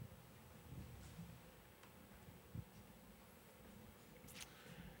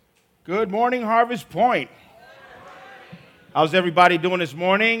Good morning, Harvest Point. How's everybody doing this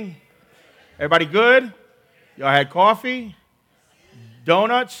morning? Everybody good? Y'all had coffee?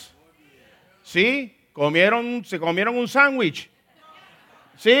 Donuts? ¿Sí? Se comieron un sándwich?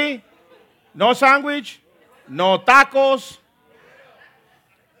 ¿Sí? No sándwich? No tacos?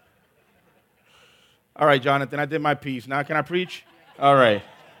 All right, Jonathan, I did my piece. Now can I preach? All right.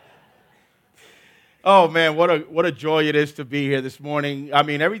 Oh man, what a joy it is to be here this morning. I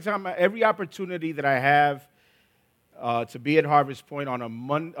mean, every opportunity that I have to be at Harvest Point on a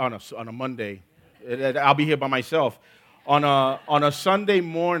Monday, I'll be here by myself. On a Sunday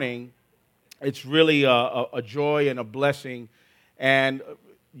morning, it's really a joy and a blessing. And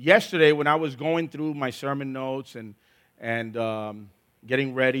yesterday, when I was going through my sermon notes and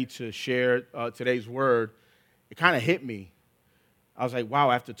getting ready to share today's word, it kind of hit me. I was like, wow,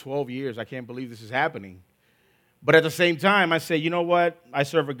 after 12 years, I can't believe this is happening. But at the same time, I say, you know what? I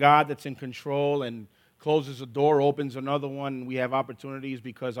serve a God that's in control and closes a door, opens another one. We have opportunities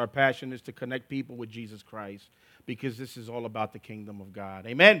because our passion is to connect people with Jesus Christ, because this is all about the kingdom of God.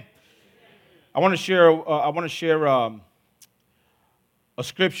 Amen. I want to share a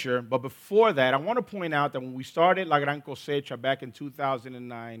scripture, but before that, I want to point out that when we started La Gran Cosecha back in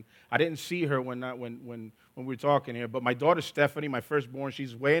 2009, I didn't see her when we were talking here, but my daughter Stephanie, my firstborn,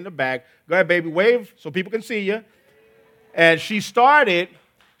 she's way in the back. Go ahead, baby, wave so people can see you. And she started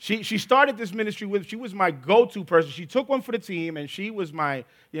this ministry she was my go-to person. She took one for the team, and she was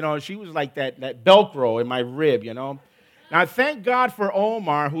she was like that Velcro in my rib, Now, I thank God for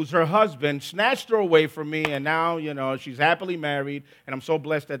Omar, who's her husband, snatched her away from me, and now, she's happily married, and I'm so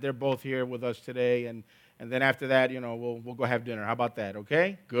blessed that they're both here with us today. And then after that, we'll go have dinner. How about that,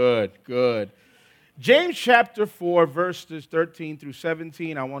 okay? Good. James chapter 4, verses 13 through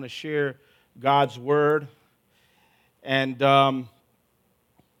 17, I want to share God's word. And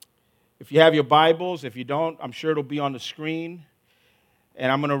if you have your Bibles, if you don't, I'm sure it'll be on the screen.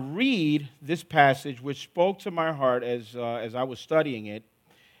 And I'm going to read this passage, which spoke to my heart as I was studying it.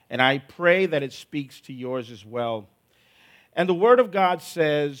 And I pray that it speaks to yours as well. And the Word of God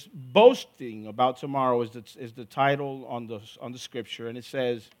says, boasting about tomorrow is the title on the scripture. And it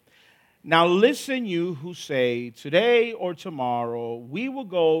says, now listen, you who say, today or tomorrow, we will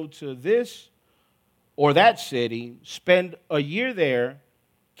go to this or that city, spend a year there,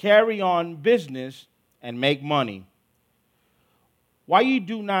 carry on business, and make money. Why you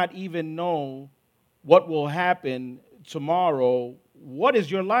do not even know what will happen tomorrow? What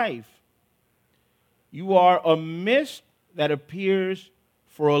is your life? You are a mist that appears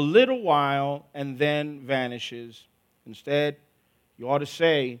for a little while and then vanishes. Instead, you ought to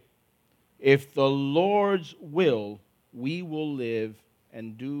say, if the Lord's will, we will live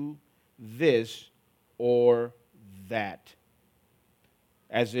and do this or that.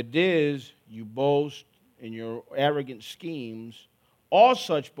 As it is, you boast in your arrogant schemes. All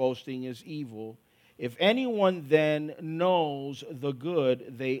such boasting is evil. If anyone then knows the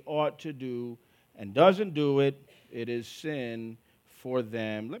good they ought to do and doesn't do it, it is sin for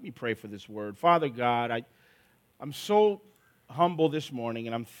them. Let me pray for this word. Father God, I'm so humble this morning,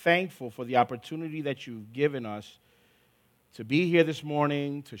 and I'm thankful for the opportunity that you've given us to be here this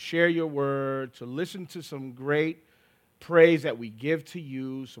morning, to share your word, to listen to some great praise that we give to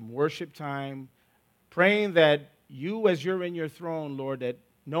you, some worship time, praying that you, as you're in your throne, Lord, that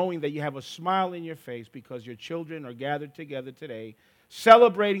knowing that you have a smile in your face because your children are gathered together today,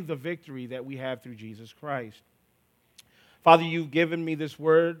 celebrating the victory that we have through Jesus Christ. Father, you've given me this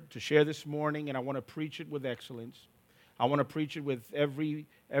word to share this morning, and I want to preach it with excellence. I want to preach it with every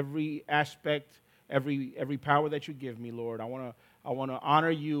aspect, every power that you give me, Lord. I want to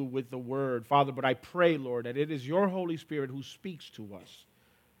honor you with the word, Father, but I pray, Lord, that it is your Holy Spirit who speaks to us,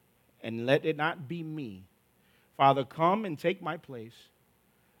 and let it not be me. Father, come and take my place,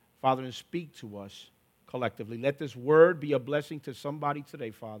 Father, and speak to us collectively. Let this word be a blessing to somebody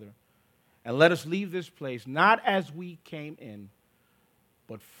today, Father, and let us leave this place not as we came in,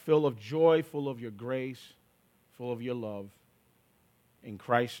 but full of joy, full of your grace, full of your love. In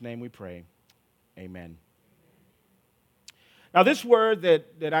Christ's name we pray. Amen. Now, this word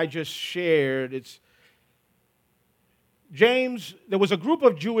that I just shared, it's James. There was a group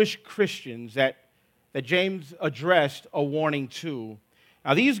of Jewish Christians that James addressed a warning to.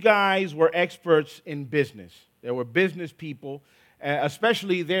 Now, these guys were experts in business. They were business people,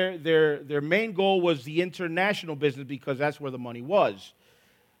 especially their main goal was the international business because that's where the money was.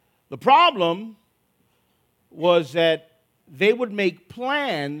 The problem was that they would make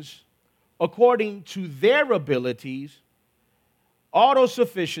plans according to their abilities,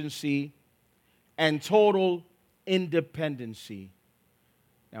 autosufficiency, and total independency.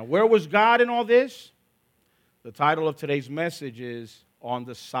 Now, where was God in all this? The title of today's message is On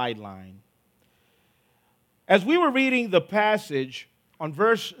the Sideline. As we were reading the passage on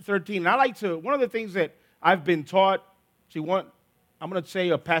verse 13, one of the things that I've been taught, I'm going to say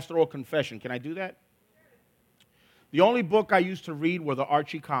a pastoral confession. Can I do that? The only book I used to read were the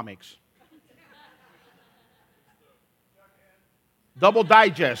Archie comics. Double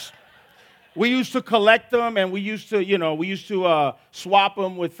Digest. We used to collect them, and we used to swap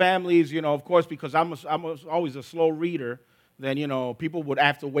them with families, of course, because I'm always a slow reader. Then, people would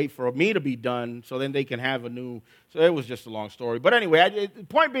have to wait for me to be done so then they can have a new. So it was just a long story. But anyway, the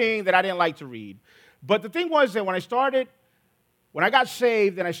point being that I didn't like to read. But the thing was that when I got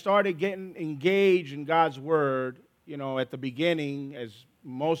saved and I started getting engaged in God's Word, at the beginning, as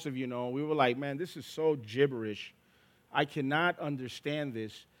most of you know, we were like, man, this is so gibberish. I cannot understand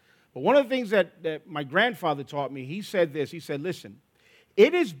this. But one of the things that my grandfather taught me, he said this. He said, listen,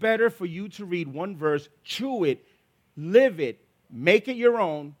 it is better for you to read one verse, chew it, live it, make it your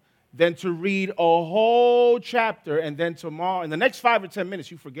own, than to read a whole chapter and then tomorrow, in the next 5 or 10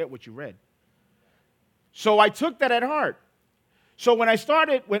 minutes, you forget what you read. So I took that at heart. So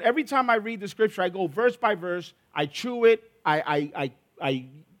every time I read the scripture, I go verse by verse, I chew it, I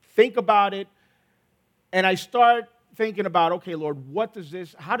think about it, and I start thinking about, okay, Lord,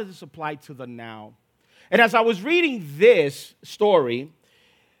 how does this apply to the now? And as I was reading this story,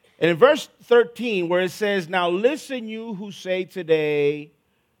 and in verse 13, where it says, now listen, you who say today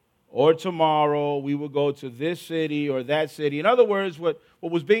or tomorrow we will go to this city or that city. In other words, what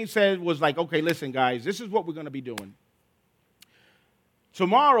was being said was like, okay, listen, guys, this is what we're going to be doing.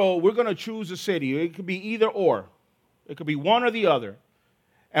 Tomorrow, we're going to choose a city. It could be either or. It could be one or the other.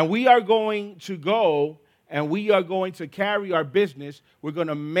 And we are going to go, and we are going to carry our business. We're going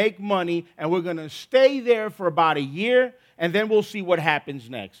to make money, and we're going to stay there for about a year, and then we'll see what happens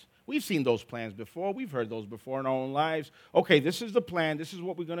next. We've seen those plans before. We've heard those before in our own lives. Okay, this is the plan. This is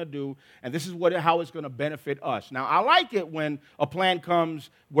what we're going to do, and this is how it's going to benefit us. Now, I like it when a plan comes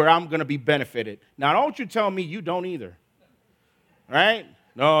where I'm going to be benefited. Now, don't you tell me you don't either. Right?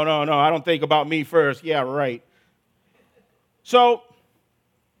 No, I don't think about me first. Yeah, right. So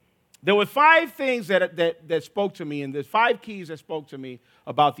there were 5 things that spoke to me, and there's 5 keys that spoke to me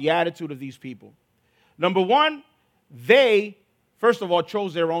about the attitude of these people. Number 1, they, first of all,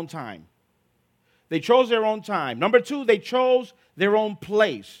 chose their own time. They chose their own time. Number 2, they chose their own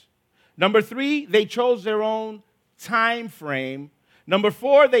place. Number 3, they chose their own time frame. Number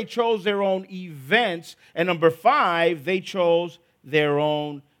 4, they chose their own events. And number 5, they chose their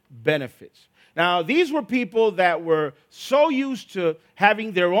own benefits. Now, these were people that were so used to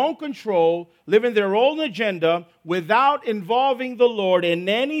having their own control, living their own agenda without involving the Lord in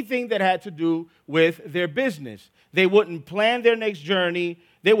anything that had to do with their business. They wouldn't plan their next journey.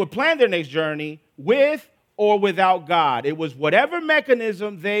 They would plan their next journey with or without God. It was whatever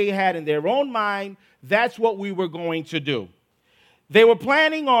mechanism they had in their own mind, that's what we were going to do. They were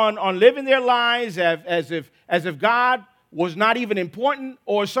planning on living their lives as if God was not even important,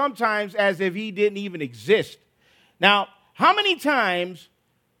 or sometimes as if he didn't even exist. Now, how many times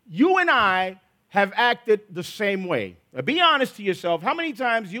you and I have acted the same way? Now, be honest to yourself. How many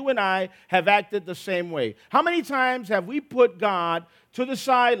times you and I have acted the same way? How many times have we put God to the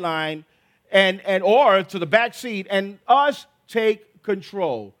sideline or to the back seat and us take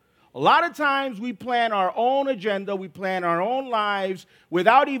control? A lot of times we plan our own agenda, we plan our own lives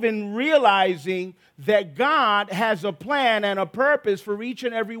without even realizing that God has a plan and a purpose for each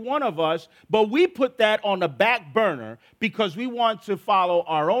and every one of us, but we put that on the back burner because we want to follow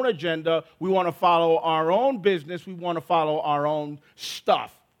our own agenda, we want to follow our own business, we want to follow our own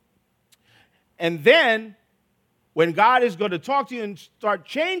stuff. And then when God is going to talk to you and start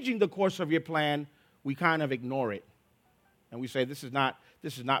changing the course of your plan, we kind of ignore it. And we say, this is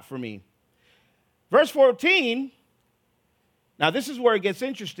not for me. Verse 14, now this is where it gets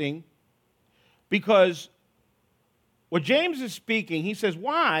interesting, because what James is speaking, he says,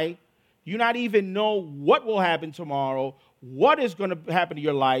 why you not even know what will happen tomorrow, what is going to happen to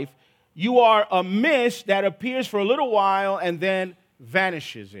your life? You are a mist that appears for a little while and then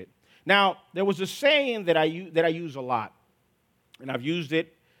vanishes it. Now, there was a saying that I use a lot, and I've used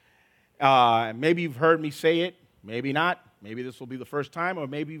it. Maybe you've heard me say it, maybe not. Maybe this will be the first time, or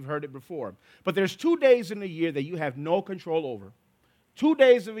maybe you've heard it before. But there's 2 days in the year that you have no control over. 2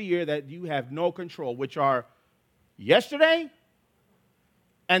 days of a year that you have no control, which are yesterday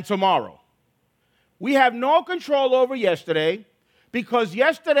and tomorrow. We have no control over yesterday because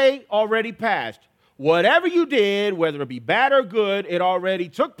yesterday already passed. Whatever you did, whether it be bad or good, it already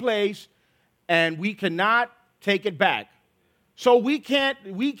took place, and we cannot take it back. So we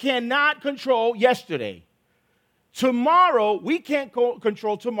cannot control yesterday. Tomorrow, we can't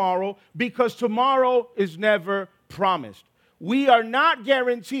control tomorrow because tomorrow is never promised. We are not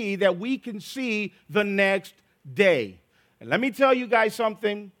guaranteed that we can see the next day. And let me tell you guys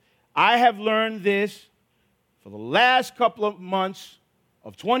something. I have learned this for the last couple of months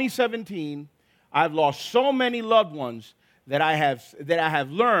of 2017. I've lost so many loved ones that I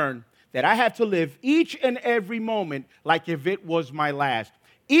have learned that I have to live each and every moment like if it was my last.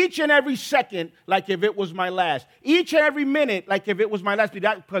 Each and every second like if it was my last. Each and every minute like if it was my last,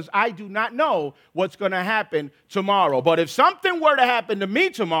 because I do not know what's going to happen tomorrow. But if something were to happen to me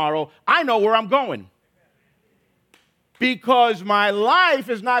tomorrow, I know where I'm going. Because my life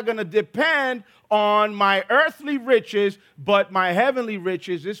is not going to depend on my earthly riches, but my heavenly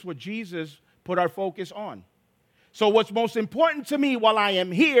riches. This is what Jesus put our focus on. So what's most important to me while I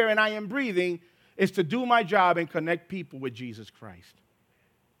am here and I am breathing is to do my job and connect people with Jesus Christ.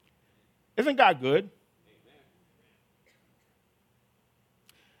 Isn't God good?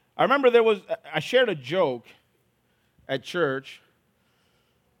 I remember I shared a joke at church,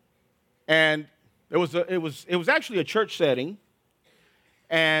 and it was actually a church setting,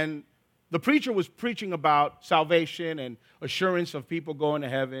 and the preacher was preaching about salvation and assurance of people going to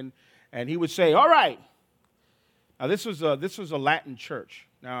heaven, and he would say, "All right." Now this was a Latin church.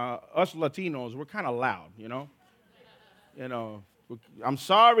 Now us Latinos, we're kind of loud, you know. I'm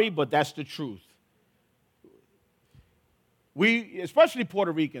sorry, but that's the truth. We, especially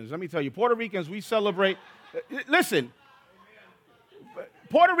Puerto Ricans, let me tell you, Puerto Ricans, we celebrate. Listen,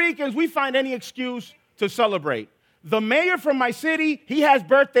 Puerto Ricans, we find any excuse to celebrate. The mayor from my city, he has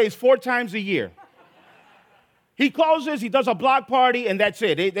birthdays 4 times a year. He closes, he does a block party, and that's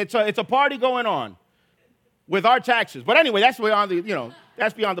it. It's a party going on with our taxes. But anyway, that's beyond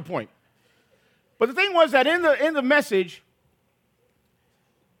the point. But the thing was that in the message,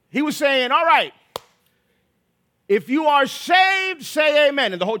 he was saying, all right, if you are saved, say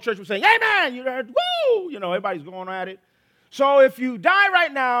amen. And the whole church was saying, amen. You heard, woo! Everybody's going at it. So if you die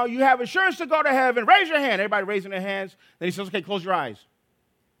right now, you have assurance to go to heaven. Raise your hand. Everybody raising their hands. Then he says, okay, close your eyes.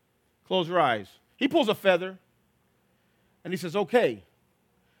 Close your eyes. He pulls a feather, and he says, okay,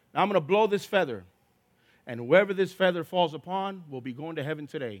 now I'm going to blow this feather, and whoever this feather falls upon will be going to heaven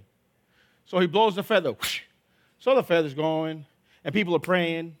today. So he blows the feather. So the feather's going, and people are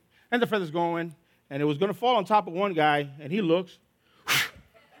praying, and the feather's going, and it was going to fall on top of one guy, and he looks.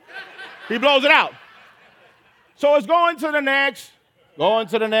 He blows it out. So it's going to the next,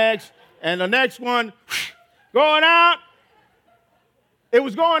 and the next one, going out. It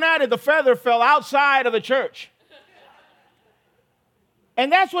was going at it. The feather fell outside of the church.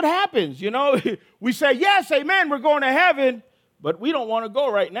 And that's what happens, We say, yes, amen, we're going to heaven, but we don't want to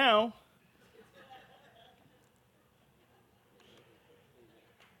go right now.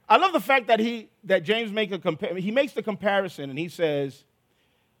 I love the fact that James makes the comparison, and he says,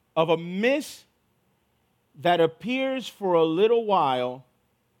 of a mist that appears for a little while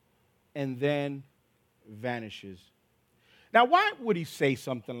and then vanishes. Now, why would he say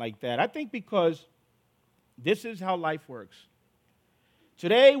something like that? I think because this is how life works.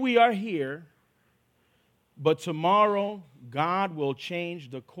 Today we are here, but tomorrow God will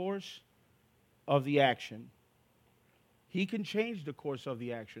change the course of the action. He can change the course of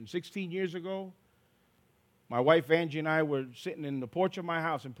the action. 16 years ago, my wife Angie and I were sitting in the porch of my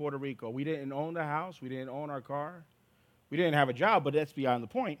house in Puerto Rico. We didn't own the house. We didn't own our car. We didn't have a job, but that's beyond the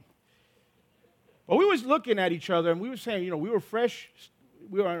point. But we was looking at each other, and we were saying, we were fresh.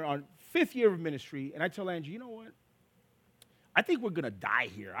 We were on our 5th year of ministry, and I tell Angie, you know what? I think we're going to die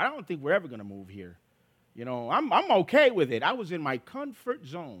here. I don't think we're ever going to move here. I'm okay with it. I was in my comfort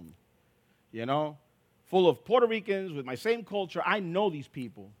zone, full of Puerto Ricans with my same culture. I know these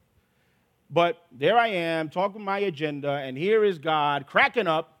people. But there I am, talking my agenda, and here is God cracking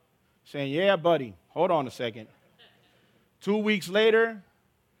up, saying, yeah, buddy, hold on a second. 2 weeks later,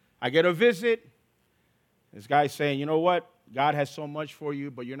 I get a visit. This guy's saying, you know what? God has so much for you,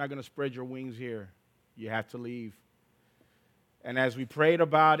 but you're not going to spread your wings here. You have to leave. And as we prayed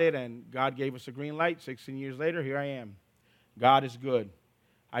about it, and God gave us a green light, 16 years later, here I am. God is good.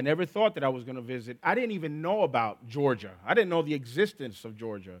 I never thought that I was going to visit. I didn't even know about Georgia. I didn't know the existence of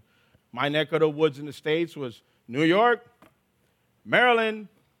Georgia. My neck of the woods in the States was New York, Maryland,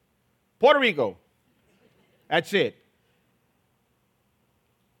 Puerto Rico. That's it.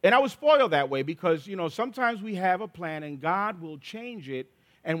 And I was spoiled that way because, sometimes we have a plan and God will change it.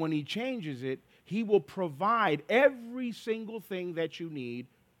 And when he changes it, he will provide every single thing that you need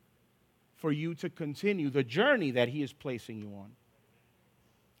for you to continue the journey that he is placing you on.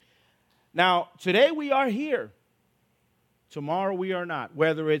 Now, today we are here. Tomorrow we are not.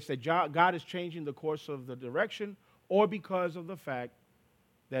 Whether it's that God is changing the course of the direction or because of the fact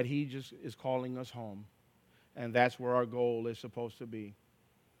that he just is calling us home. And that's where our goal is supposed to be.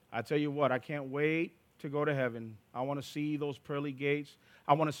 I tell you what, I can't wait to go to heaven. I want to see those pearly gates.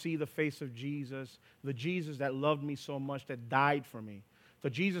 I want to see the face of Jesus, the Jesus that loved me so much, that died for me, the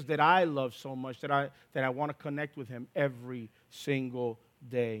Jesus that I love so much that I want to connect with him every single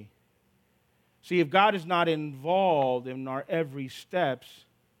day. See, if God is not involved in our every steps,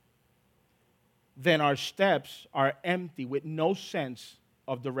 then our steps are empty with no sense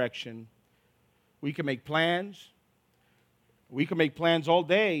of direction. We can make plans. We can make plans all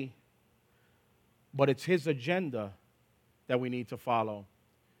day, but it's his agenda that we need to follow.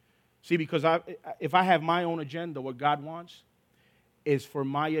 See, because if I have my own agenda, what God wants is for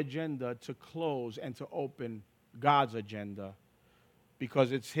my agenda to close and to open God's agenda,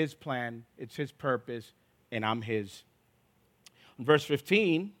 because it's his plan, it's his purpose, and I'm his. Verse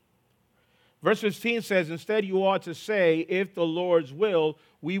 15 says, instead you ought to say, if the Lord's will,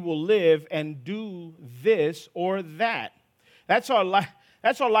 we will live and do this or that. That's our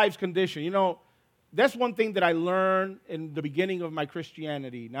life's condition. You know, that's one thing that I learned in the beginning of my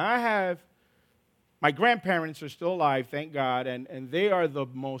Christianity. Now, my grandparents are still alive, thank God, and they are the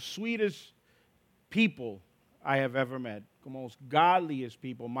most sweetest people I have ever met, the most godliest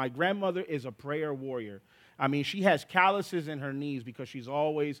people. My grandmother is a prayer warrior. I mean, she has calluses in her knees because she's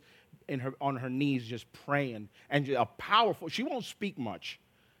always on her knees just praying. And she won't speak much,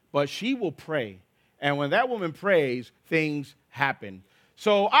 but she will pray. And when that woman prays, things happen.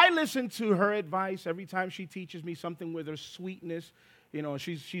 So I listen to her advice every time she teaches me something with her sweetness. You know,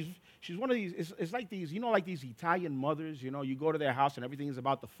 she's one of these, it's like these, you know, like these Italian mothers, you know, you go to their house and everything is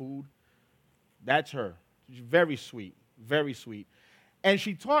about the food. That's her. She's very sweet, very sweet. And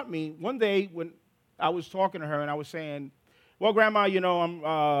she taught me one day when I was talking to her and I was saying, well, Grandma, you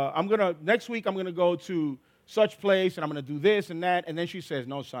know, next week I'm going to go to such place and I'm going to do this and that. And then she says,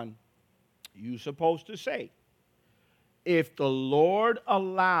 no, son, you're supposed to say, if the Lord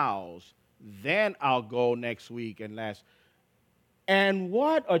allows, then I'll go next week and last. And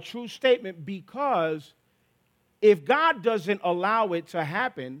what a true statement, because if God doesn't allow it to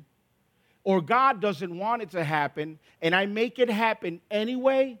happen, or God doesn't want it to happen, and I make it happen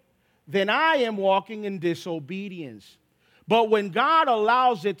anyway, then I am walking in disobedience. But when God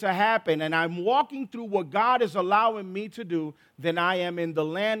allows it to happen, and I'm walking through what God is allowing me to do, then I am in the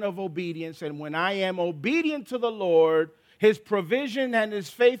land of obedience. And when I am obedient to the Lord, his provision and his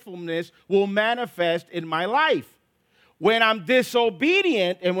faithfulness will manifest in my life. When I'm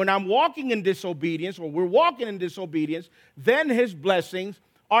disobedient, and when I'm walking in disobedience, or we're walking in disobedience, then his blessings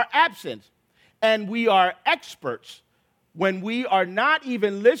are absent. And we are experts when we are not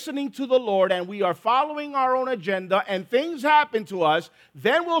even listening to the Lord and we are following our own agenda and things happen to us.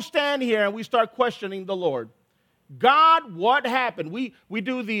 Then we'll stand here and we start questioning the Lord. God, what happened? We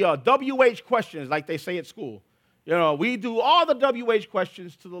do the WH questions like they say at school. You know, we do all the WH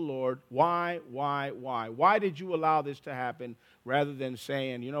questions to the Lord. Why? Why did you allow this to happen? Rather than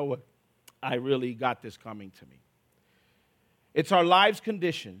saying, you know what, I really got this coming to me. It's our life's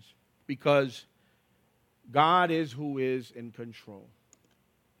conditions, because God is who is in control.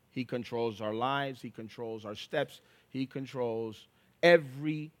 He controls our lives. He controls our steps. He controls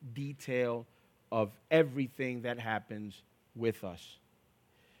every detail of everything that happens with us.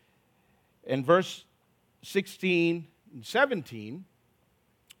 In verse 16 and 17,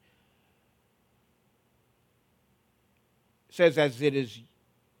 it says, as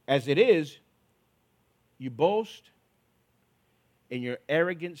it is, you boast in your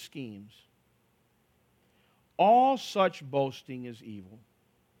arrogant schemes. All such boasting is evil.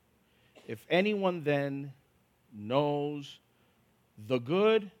 If anyone then knows the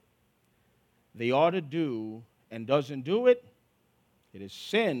good they ought to do and doesn't do it, it is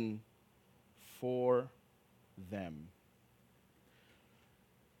sin for them.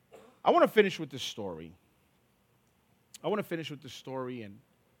 I want to finish with this story.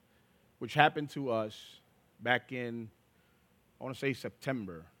 Which happened to us back in, I want to say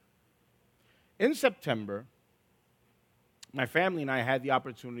September. In September, my family and I had the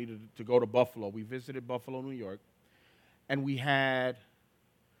opportunity to go to Buffalo. We visited Buffalo, New York, and we had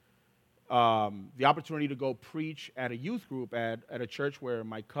the opportunity to go preach at a youth group at a church where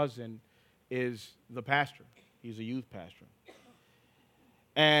my cousin is the pastor. He's a youth pastor.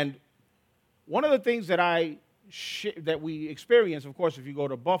 And one of the things that we experience, of course, if you go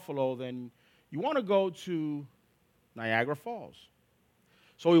to Buffalo, then you want to go to Niagara Falls.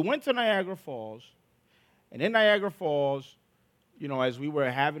 So we went to Niagara Falls, and in Niagara Falls, you know, as we were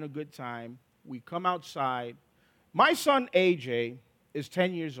having a good time, we come outside, My son, AJ, is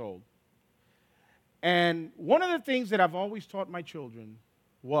 10 years old. And one of the things that I've always taught my children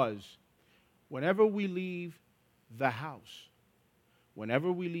was whenever we leave the house,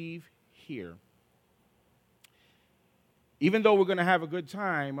 whenever we leave here, even though we're going to have a good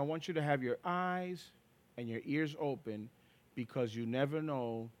time, I want you to have your eyes and your ears open because you never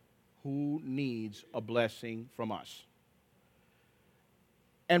know who needs a blessing from us.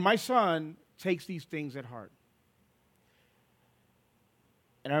 And my son takes these things at heart.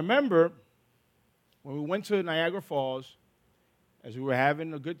 And I remember when we went to Niagara Falls, as we were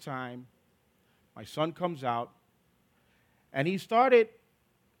having a good time, my son comes out, and he started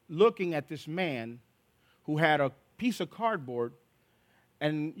looking at this man who had a piece of cardboard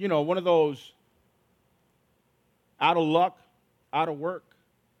and, one of those out of luck, out of work,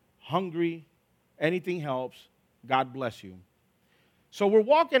 hungry, anything helps, God bless you. So we're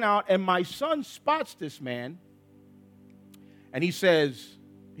walking out, and my son spots this man, and he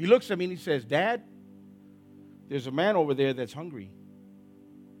looks at me and he says, Dad, there's a man over there that's hungry.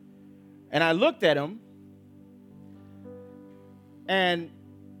 And I looked at him, and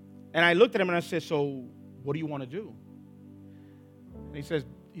I looked at him and I said, so what do you want to do? And he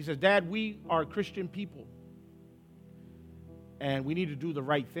says, Dad, we are Christian people, and we need to do the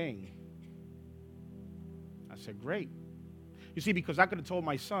right thing. I said, great. You see, because I could have told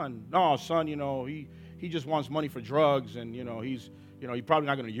my son, no, son, he just wants money for drugs, and, he's probably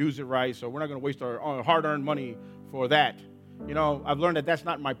not going to use it right, so we're not going to waste our hard-earned money for that. I've learned that that's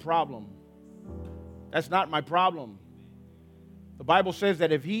not my problem. That's not my problem. The Bible says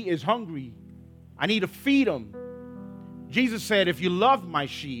that if he is hungry, I need to feed him. Jesus said, if you love my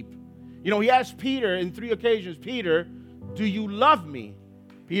sheep, he asked Peter in 3 occasions, Peter, do you love me?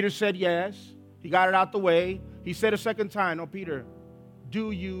 Peter said yes. He got it out the way. He said a second time, no, Peter,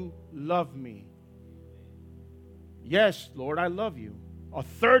 do you love me? Yes, Lord, I love you. A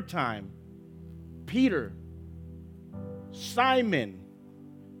third time, Peter, Simon,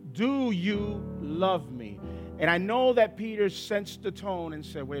 do you love me? And I know that Peter sensed the tone and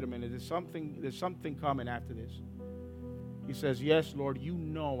said, wait a minute, there's something coming after this. He says, yes, Lord, you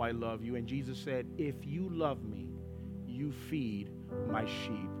know I love you. And Jesus said, if you love me, you feed my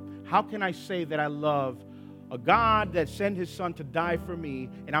sheep. How can I say that I love a God that sent his son to die for me,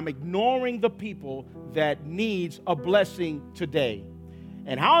 and I'm ignoring the people that needs a blessing today?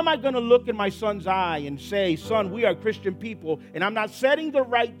 And how am I going to look in my son's eye and say, son, we are Christian people, and I'm not setting the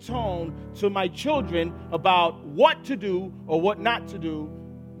right tone to my children about what to do or what not to do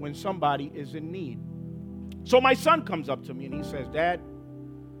when somebody is in need? So my son comes up to me and he says, Dad,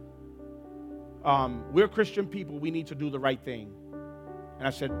 we're Christian people. We need to do the right thing. And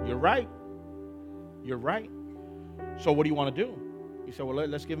I said, you're right. You're right. So what do you want to do? He said, well,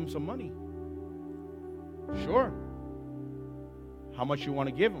 let's give him some money. Sure. How much you want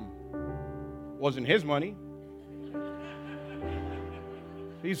to give him? Wasn't his money.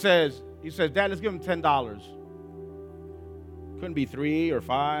 He says, Dad, let's give him $10. Couldn't be 3 or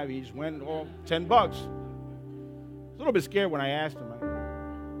 5. He just went, $10. I was a little bit scared when I asked him.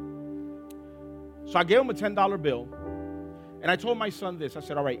 So I gave him a $10 bill, and I told my son this. I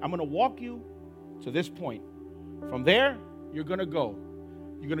said, all right, I'm going to walk you to this point. From there, you're going to go.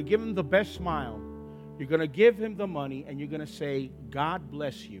 You're going to give him the best smile. You're going to give him the money, and you're going to say, God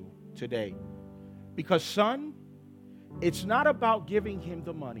bless you today. Because, son, it's not about giving him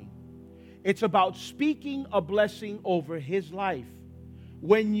the money. It's about speaking a blessing over his life.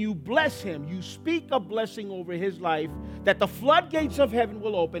 When you bless him, you speak a blessing over his life, that the floodgates of heaven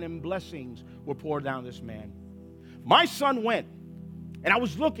will open and blessings will pour down this man. My son went, and I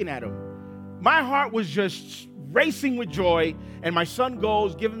was looking at him. My heart was just racing with joy, and my son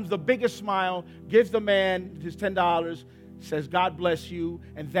goes, gives him the biggest smile, gives the man his $10, says, God bless you,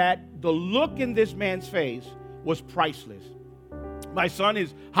 and that the look in this man's face was priceless. My son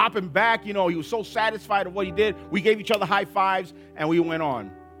is hopping back, he was so satisfied with what he did. We gave each other high fives, and we went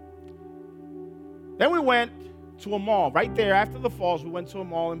on. Then we went to a mall. Right there, after the falls, we went to a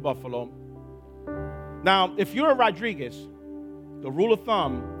mall in Buffalo. Now, if you're a Rodriguez, the rule of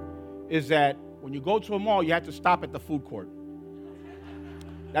thumb is that when you go to a mall, you have to stop at the food court.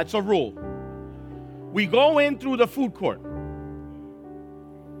 That's a rule. We go in through the food court.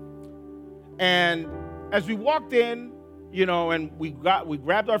 And as we walked in, and we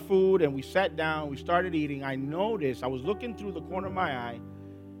grabbed our food and we sat down, we started eating, I noticed, I was looking through the corner of my eye,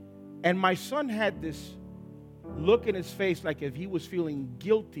 and my son had this look in his face like if he was feeling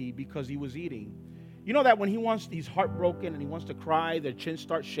guilty because he was eating. You know that when he's heartbroken and he wants to cry, their chin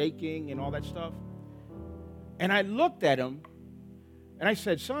starts shaking and all that stuff? And I looked at him and I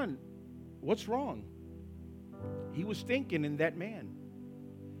said, son, what's wrong? he was thinking in that man.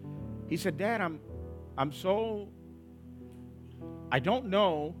 He said, Dad, I don't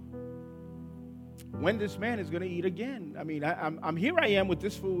know when this man is going to eat again. I mean, I'm here I am with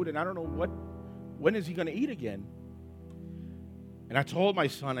this food, and I don't know when is he going to eat again? And I told my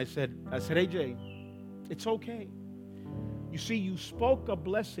son, I said, AJ, it's okay. You see, you spoke a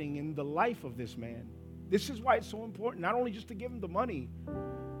blessing in the life of this man. This is why it's so important, not only just to give him the money,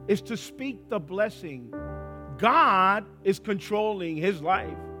 is to speak the blessing. God is controlling his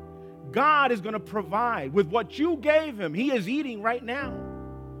life. God is going to provide with what you gave him. He is eating right now.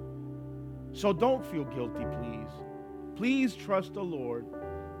 So don't feel guilty, please. Please trust the Lord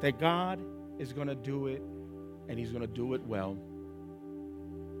that God is going to do it, and he's going to do it well.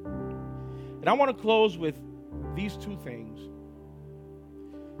 And I want to close with these two things.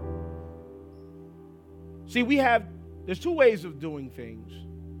 See, there's two ways of doing things.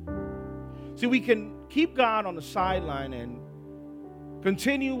 See, we can keep God on the sideline and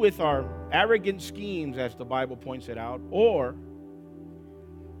continue with our arrogant schemes, as the Bible points it out, or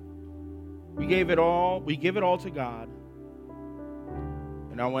we give it all to God.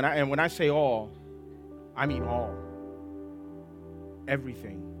 And when I say all, I mean all.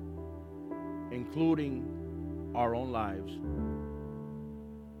 Everything, including our own lives.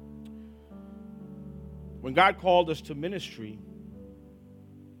 When God called us to ministry,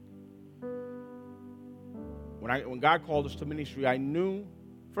 when God called us to ministry, I knew,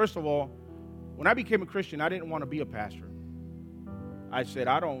 first of all, when I became a Christian, I didn't want to be a pastor. I said,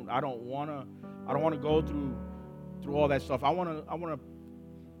 I don't want to go through all that stuff. I want to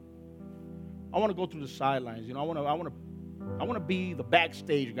go through the sidelines. I want to be the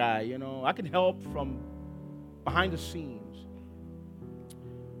backstage guy. I can help from behind the scenes.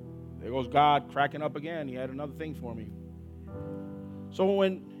 There goes God cracking up again. He had another thing for me. So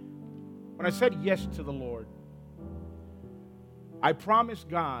when I said yes to the Lord, I promised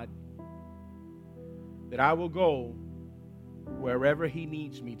God that I will go wherever he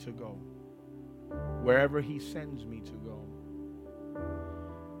needs me to go, wherever he sends me to go.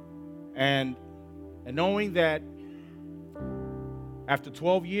 And knowing that after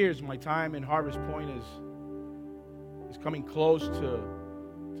 12 years, my time in Harvest Point is coming close to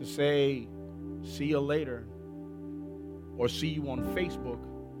say, see you later, or see you on Facebook,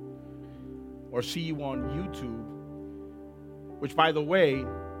 or see you on YouTube, which, by the way,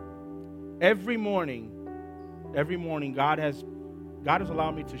 every morning, God has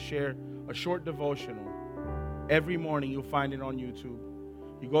allowed me to share a short devotional. Every morning, you'll find it on YouTube.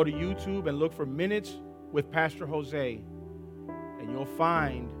 You go to YouTube and look for Minutes with Pastor Jose, and you'll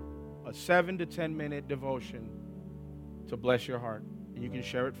find a 7 to 10 minute devotion to bless your heart, and you can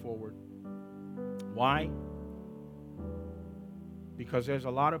share it forward. Why? Because there's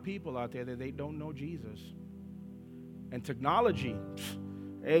a lot of people out there that they don't know Jesus. And technology,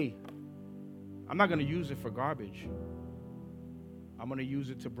 hey, I'm not going to use it for garbage. I'm going to use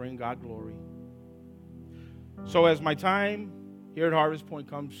it to bring God glory. So as my time here at Harvest Point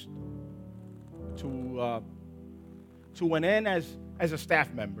comes to an end as a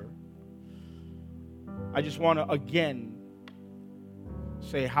staff member, I just want to again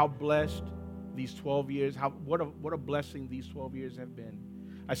say how blessed these 12 years, what a blessing these 12 years have been.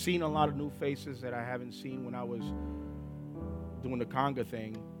 I've seen a lot of new faces that I haven't seen when I was doing the conga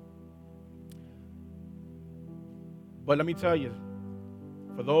thing. But let me tell you,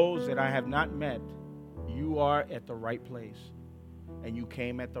 for those that I have not met, you are at the right place, and you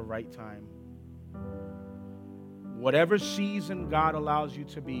came at the right time. Whatever season God allows you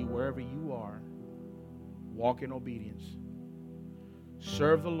to be, wherever you are, walk in obedience.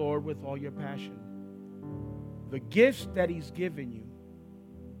 Serve the Lord with all your passion. The gifts that he's given you,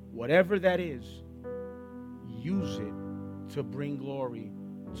 whatever that is, use it to bring glory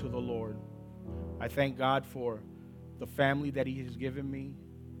to the Lord. I thank God for the family that he has given me.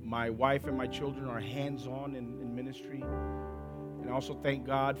 My wife and my children are hands-on in ministry. And I also thank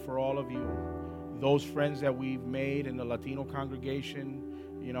God for all of you, those friends that we've made in the Latino congregation.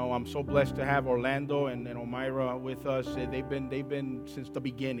 I'm so blessed to have Orlando and Omaira with us. They've been since the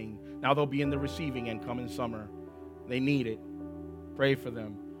beginning. Now they'll be in the receiving end coming summer. They need it. Pray for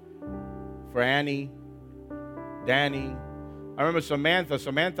them. For Annie, Danny. I remember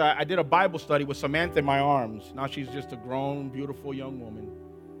Samantha, I did a Bible study with Samantha in my arms. Now she's just a grown, beautiful young woman.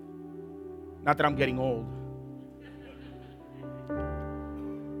 Not that I'm getting old.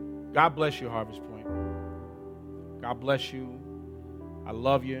 God bless you, Harvest Point. God bless you. I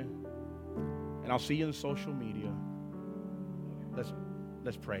love you. And I'll see you in social media.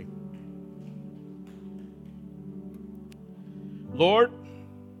 Let's pray. Lord,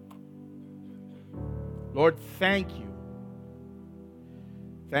 Lord, thank you.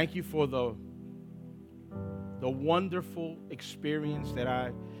 Thank you for the wonderful experience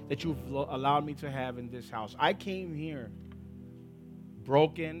that you've allowed me to have in this house. I came here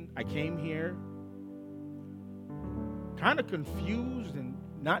broken. I came here kind of confused and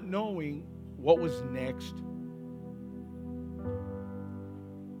not knowing what was next.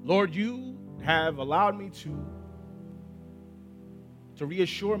 Lord, you have allowed me to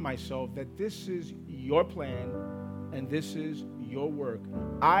reassure myself that this is your plan and this is your work.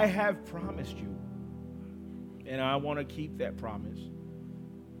 I have promised you, and I want to keep that promise,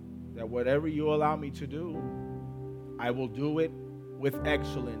 that whatever you allow me to do, I will do it with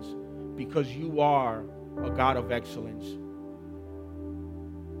excellence, because you are a God of excellence.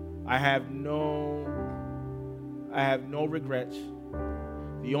 I have no regrets.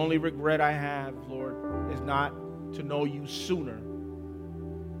 The only regret I have, Lord, is not to know you sooner,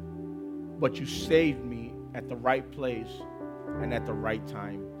 but you saved me at the right place and at the right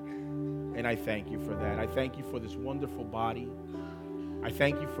time. And I thank you for that. I thank you for this wonderful body. I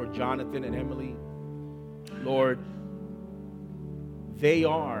thank you for Jonathan and Emily. Lord, they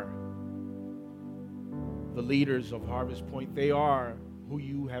are the leaders of Harvest Point. They are who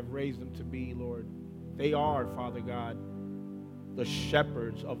you have raised them to be, Lord. They are, Father God, the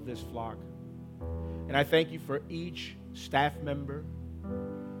shepherds of this flock. And I thank you for each staff member,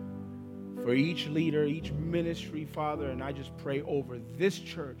 for each leader, each ministry, Father. And I just pray over this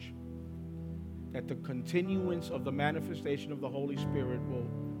church that the continuance of the manifestation of the Holy Spirit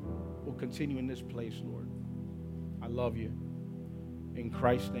will continue in this place, Lord. I love you. In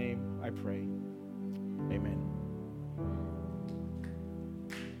Christ's name I pray. Amen.